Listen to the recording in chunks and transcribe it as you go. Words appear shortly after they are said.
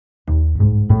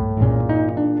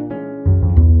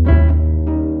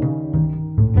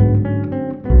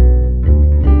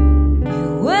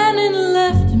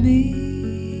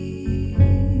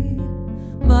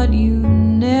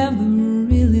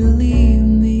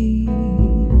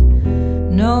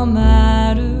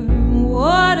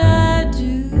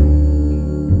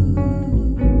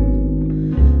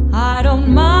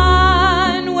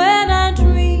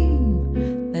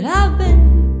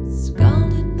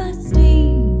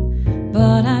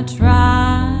but I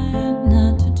tried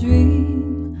not to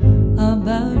dream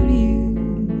about you.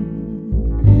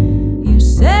 You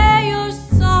say you're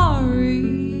sorry,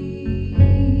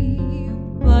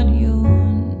 but you're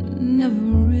never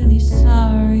really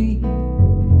sorry.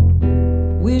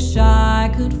 Wish I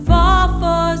could fall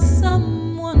for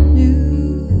someone new.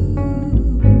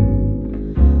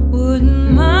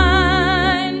 Wouldn't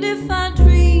mind if I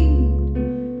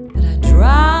dreamed that I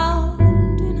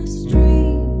drowned in a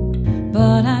stream,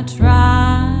 but I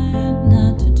tried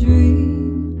not to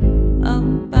dream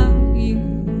about you.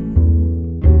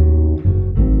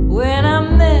 When I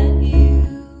met you,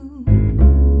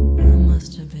 I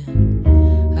must have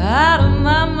been out of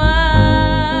my mind.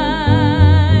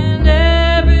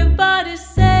 Everybody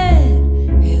said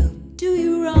he'll do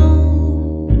you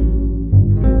wrong,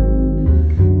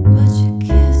 but you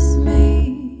kissed me.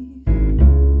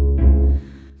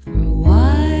 For a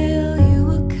while you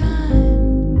were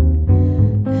kind,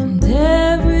 and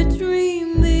every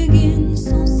dream begins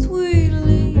so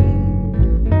sweetly.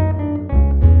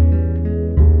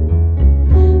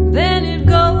 Then it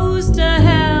goes to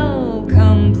hell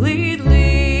completely.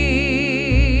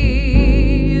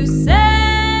 You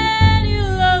said you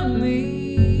loved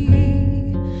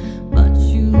me, but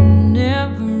you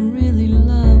never really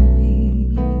loved me.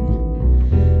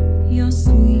 You're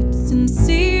sweet,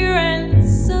 sincere, and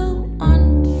so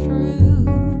untrue.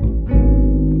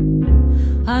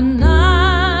 A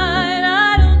night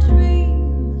I don't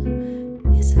dream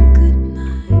is a good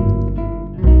night,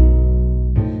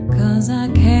 'cause I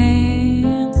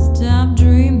can't stop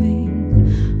dreaming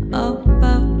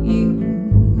about you.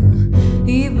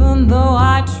 Even though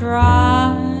I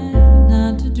try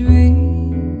not to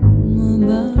dream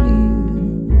about you.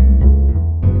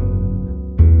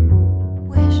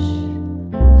 Wish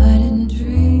I didn't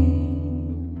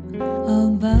dream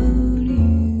about you.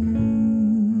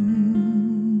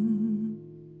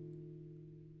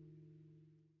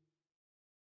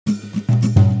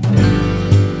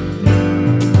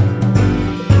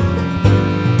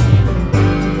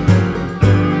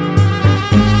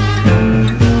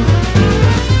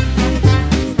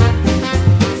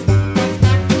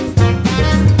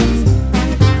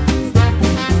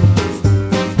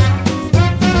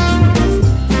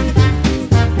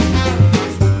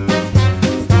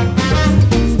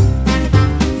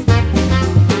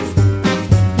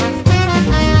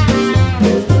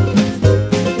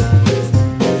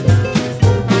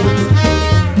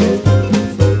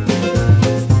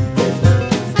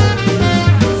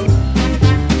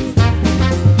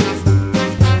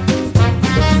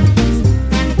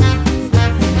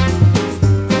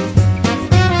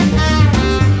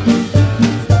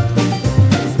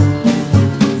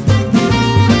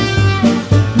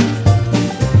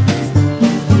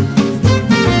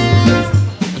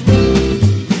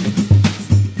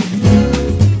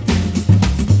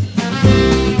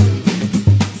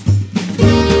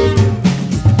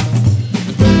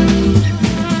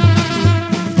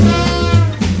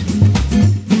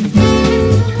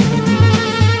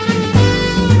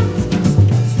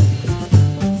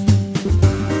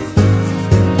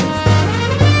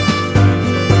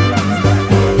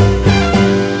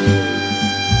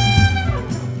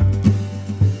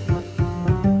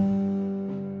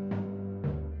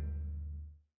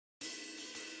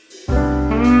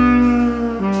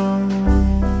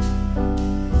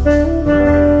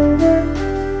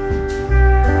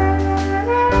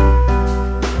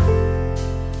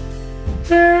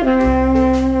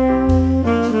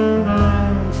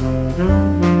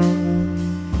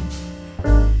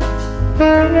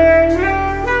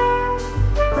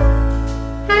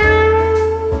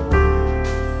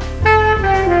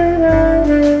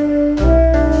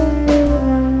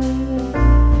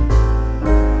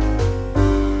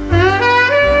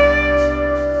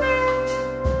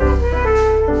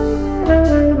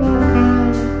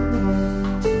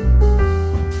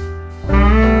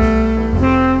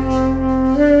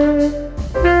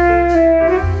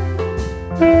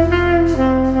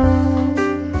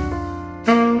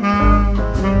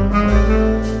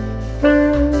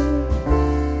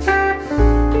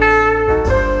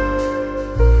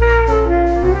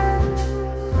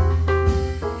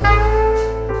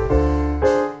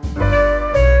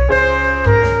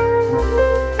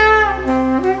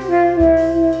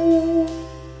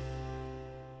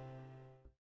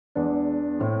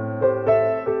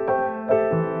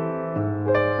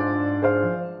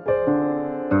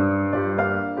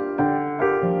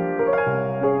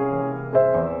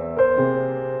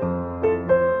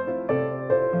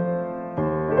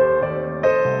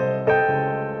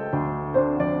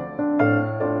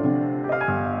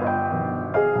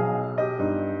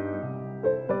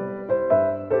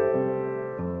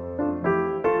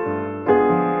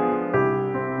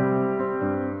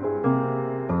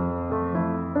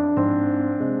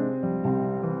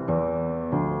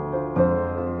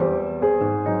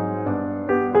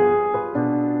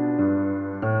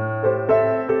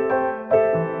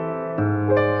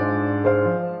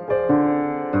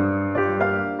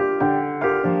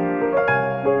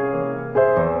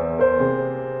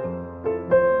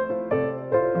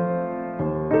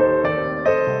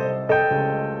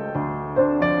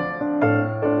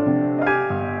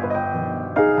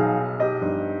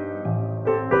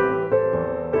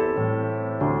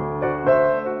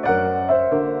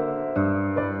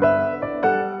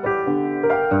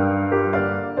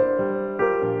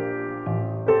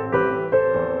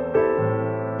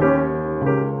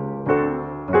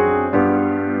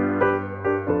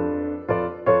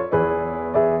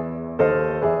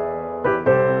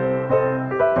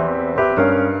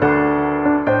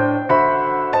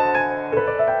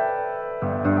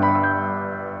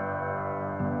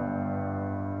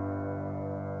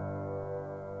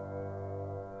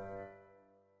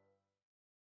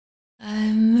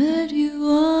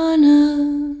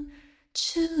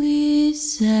 silly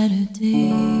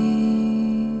Saturday.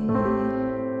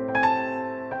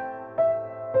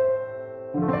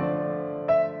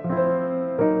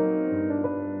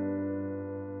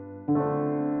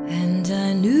 And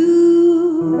I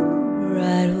knew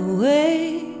right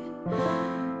away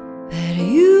that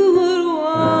you would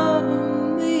want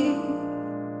me.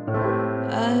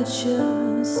 I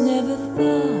just never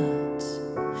thought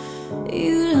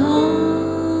you'd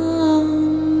harm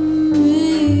me.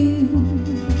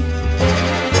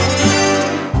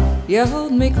 You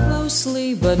hold me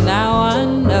closely, but now I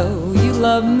know you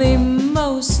love me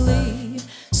mostly.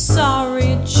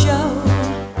 Sorry, Joe,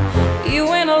 you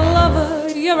ain't a lover,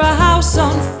 you're a house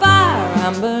on fire.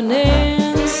 I'm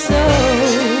burning so.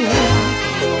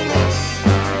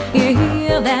 You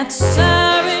hear that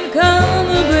siren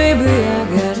coming, baby, I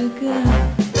gotta go.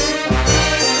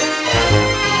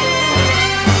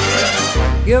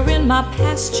 You're in my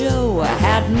past, Joe, I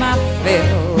had my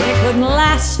fill. It couldn't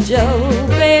last, Joe,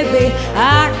 baby,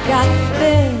 I got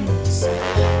this.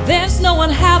 There's no one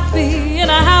happy in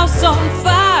a house on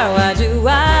fire. Why do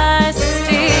I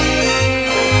still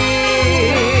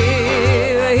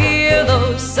hear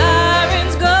those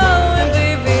sirens going,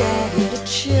 baby? I get a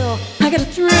chill, I get a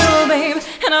thrill, babe,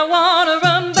 and I wanna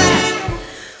run back,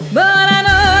 but I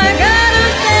know I gotta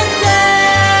stand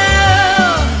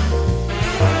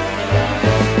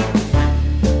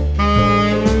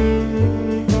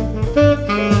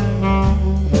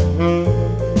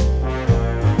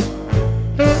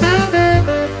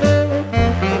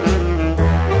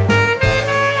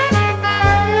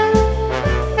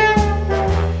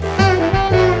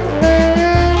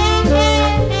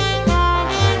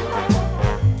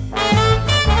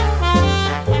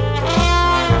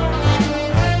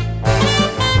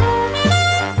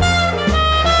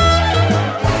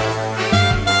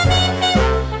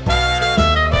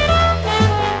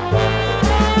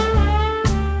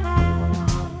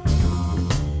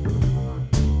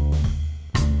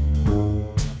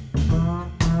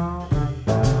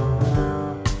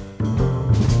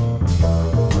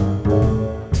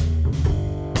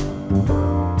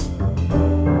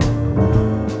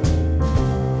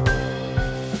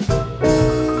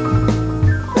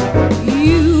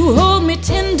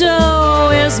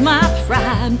my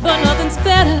pride, but nothing's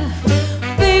better,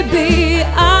 baby,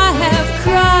 I have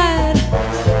cried.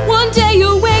 One day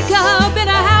you'll wake up in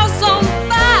a house on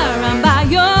fire, I'm by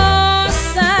your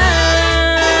side.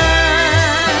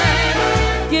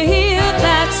 You hear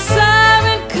that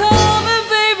siren coming,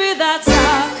 baby, that's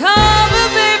our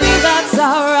coming, baby, that's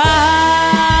alright.